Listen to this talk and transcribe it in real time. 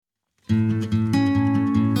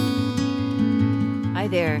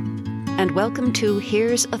there, and welcome to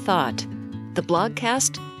Here's a Thought, the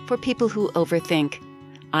blogcast for people who overthink.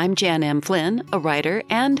 I'm Jan M. Flynn, a writer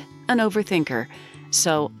and an overthinker,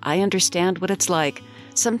 so I understand what it's like.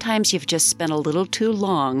 Sometimes you've just spent a little too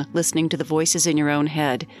long listening to the voices in your own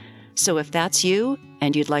head. So if that's you,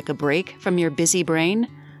 and you'd like a break from your busy brain,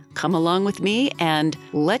 come along with me and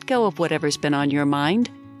let go of whatever's been on your mind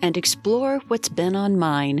and explore what's been on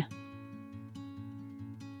mine.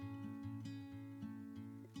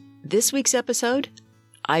 This week's episode,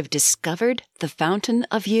 I've discovered the fountain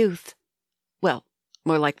of youth. Well,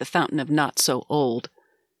 more like the fountain of not so old.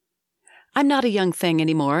 I'm not a young thing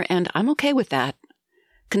anymore, and I'm okay with that.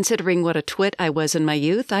 Considering what a twit I was in my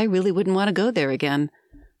youth, I really wouldn't want to go there again.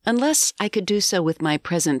 Unless I could do so with my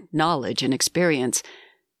present knowledge and experience.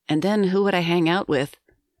 And then who would I hang out with?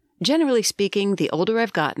 Generally speaking, the older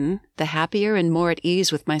I've gotten, the happier and more at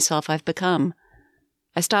ease with myself I've become.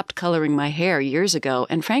 I stopped coloring my hair years ago,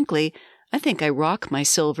 and frankly, I think I rock my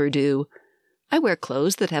silver dew. I wear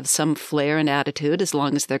clothes that have some flair and attitude as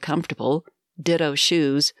long as they're comfortable. Ditto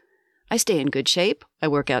shoes. I stay in good shape, I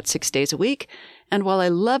work out 6 days a week, and while I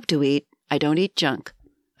love to eat, I don't eat junk.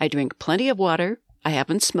 I drink plenty of water, I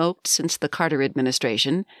haven't smoked since the Carter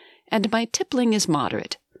administration, and my tippling is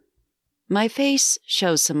moderate. My face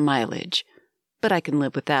shows some mileage, but I can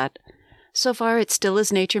live with that. So far, it's still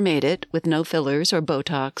as nature made it, with no fillers or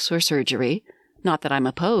Botox or surgery. Not that I'm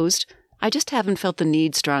opposed. I just haven't felt the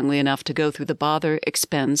need strongly enough to go through the bother,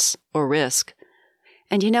 expense, or risk.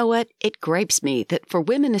 And you know what? It gripes me that for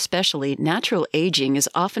women especially, natural aging is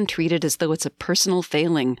often treated as though it's a personal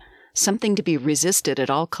failing, something to be resisted at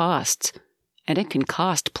all costs. And it can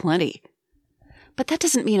cost plenty. But that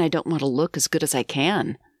doesn't mean I don't want to look as good as I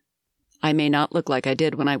can. I may not look like I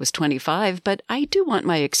did when I was 25, but I do want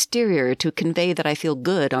my exterior to convey that I feel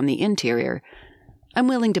good on the interior. I'm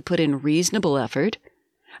willing to put in reasonable effort.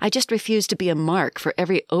 I just refuse to be a mark for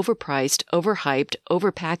every overpriced, overhyped,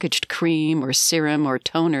 overpackaged cream or serum or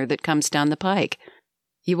toner that comes down the pike.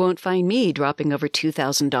 You won't find me dropping over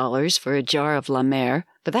 $2,000 for a jar of La Mer.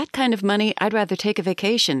 For that kind of money, I'd rather take a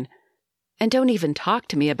vacation. And don't even talk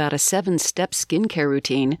to me about a 7-step skincare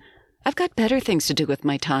routine. I've got better things to do with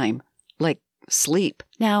my time. Like sleep.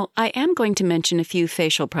 Now, I am going to mention a few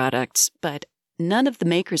facial products, but none of the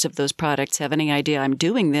makers of those products have any idea I'm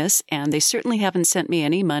doing this, and they certainly haven't sent me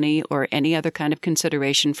any money or any other kind of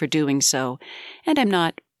consideration for doing so. And I'm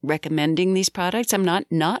not recommending these products. I'm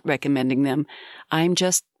not recommending them. I'm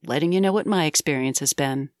just letting you know what my experience has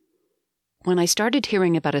been. When I started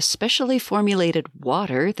hearing about a specially formulated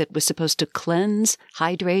water that was supposed to cleanse,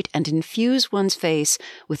 hydrate, and infuse one's face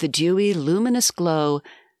with a dewy, luminous glow,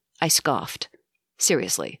 I scoffed.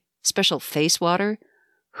 Seriously, special face water?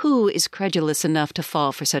 Who is credulous enough to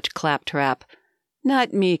fall for such claptrap?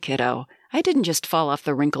 Not me, kiddo. I didn't just fall off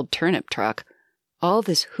the wrinkled turnip truck. All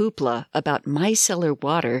this hoopla about micellar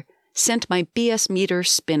water sent my BS meter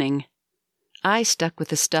spinning. I stuck with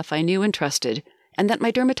the stuff I knew and trusted, and that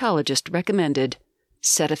my dermatologist recommended.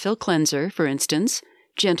 Cetaphil cleanser, for instance,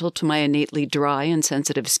 gentle to my innately dry and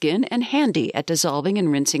sensitive skin and handy at dissolving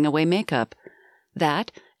and rinsing away makeup.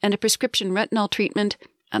 That, and a prescription retinol treatment,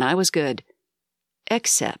 and I was good.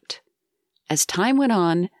 Except, as time went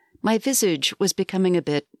on, my visage was becoming a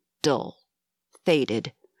bit dull,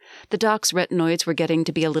 faded. The doc's retinoids were getting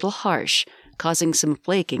to be a little harsh, causing some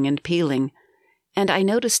flaking and peeling. And I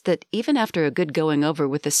noticed that even after a good going over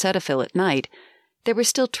with the Cetaphil at night, there were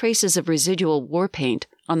still traces of residual war paint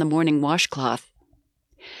on the morning washcloth.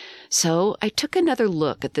 So I took another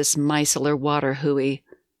look at this micellar water hooey.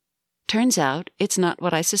 Turns out it's not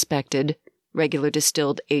what I suspected. Regular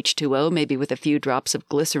distilled H2O, maybe with a few drops of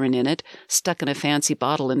glycerin in it, stuck in a fancy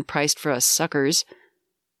bottle and priced for us suckers.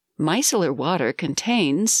 Micellar water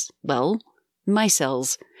contains, well,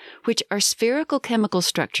 micelles, which are spherical chemical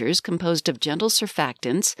structures composed of gentle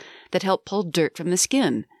surfactants that help pull dirt from the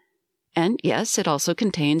skin. And yes, it also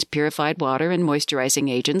contains purified water and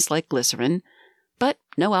moisturizing agents like glycerin, but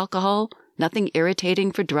no alcohol, nothing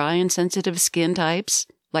irritating for dry and sensitive skin types,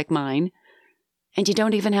 like mine, and you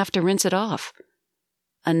don't even have to rinse it off.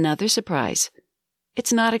 Another surprise.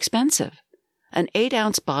 It's not expensive. An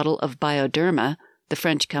 8-ounce bottle of Bioderma, the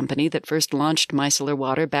French company that first launched micellar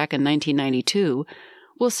water back in 1992,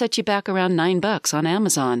 will set you back around $9 on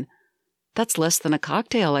Amazon. That's less than a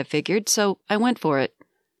cocktail, I figured, so I went for it.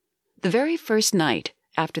 The very first night,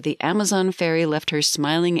 after the Amazon fairy left her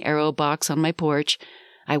smiling arrow box on my porch,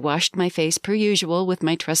 I washed my face per usual with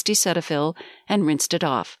my trusty Cetaphil and rinsed it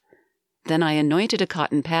off. Then I anointed a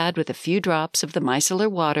cotton pad with a few drops of the micellar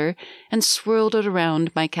water and swirled it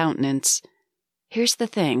around my countenance. Here's the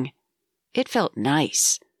thing. It felt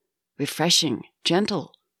nice. refreshing,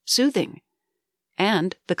 gentle, soothing.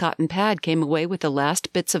 And the cotton pad came away with the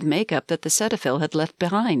last bits of makeup that the Cetaphil had left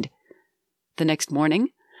behind. The next morning,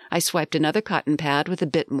 I swiped another cotton pad with a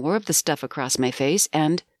bit more of the stuff across my face,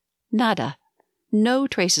 and nada. No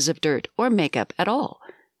traces of dirt or makeup at all,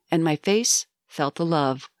 and my face felt the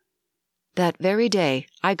love. That very day,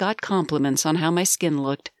 I got compliments on how my skin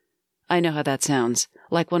looked. I know how that sounds,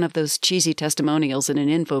 like one of those cheesy testimonials in an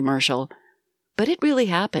infomercial. But it really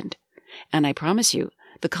happened. And I promise you,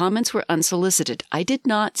 the comments were unsolicited. I did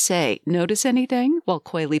not say, "Notice anything?" while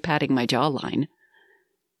coyly patting my jawline.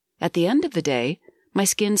 At the end of the day, my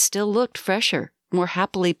skin still looked fresher, more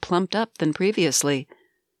happily plumped up than previously.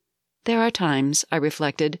 There are times, I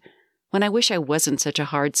reflected, when I wish I wasn't such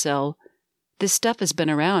a hard sell. This stuff has been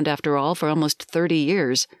around, after all, for almost 30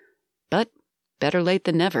 years. But better late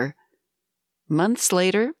than never. Months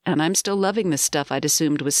later, and I'm still loving the stuff I'd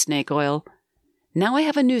assumed was snake oil. Now I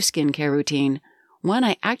have a new skincare routine, one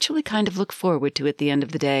I actually kind of look forward to at the end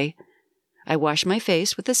of the day. I wash my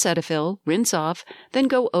face with the Cetaphil, rinse off, then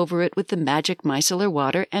go over it with the magic micellar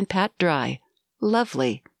water and pat dry.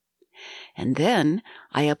 Lovely. And then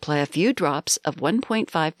I apply a few drops of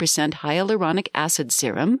 1.5% hyaluronic acid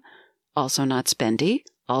serum, also not spendy,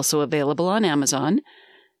 also available on Amazon,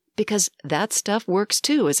 because that stuff works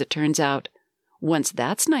too, as it turns out. Once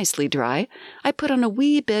that's nicely dry, I put on a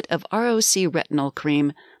wee bit of ROC retinol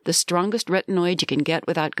cream, the strongest retinoid you can get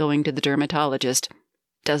without going to the dermatologist.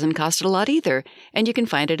 Doesn't cost a lot either, and you can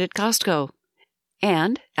find it at Costco.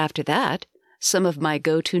 And, after that, some of my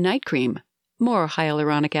go-to night cream. More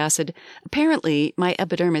hyaluronic acid. Apparently, my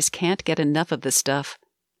epidermis can't get enough of this stuff.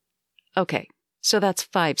 Okay, so that's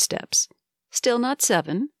 5 steps. Still not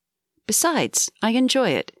 7. Besides, I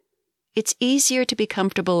enjoy it. It's easier to be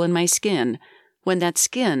comfortable in my skin when that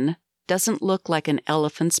skin doesn't look like an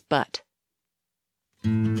elephant's butt.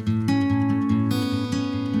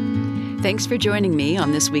 Thanks for joining me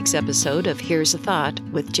on this week's episode of Here's a Thought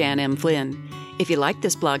with Jan M. Flynn. If you like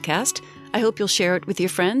this blogcast, I hope you'll share it with your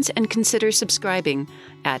friends and consider subscribing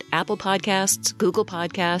at Apple Podcasts, Google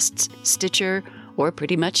Podcasts, Stitcher, or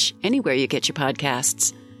pretty much anywhere you get your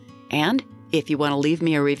podcasts. And if you want to leave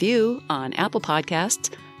me a review on Apple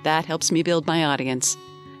Podcasts, that helps me build my audience.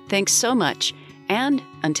 Thanks so much, and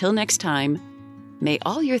until next time, may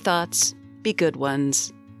all your thoughts be good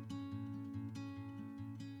ones.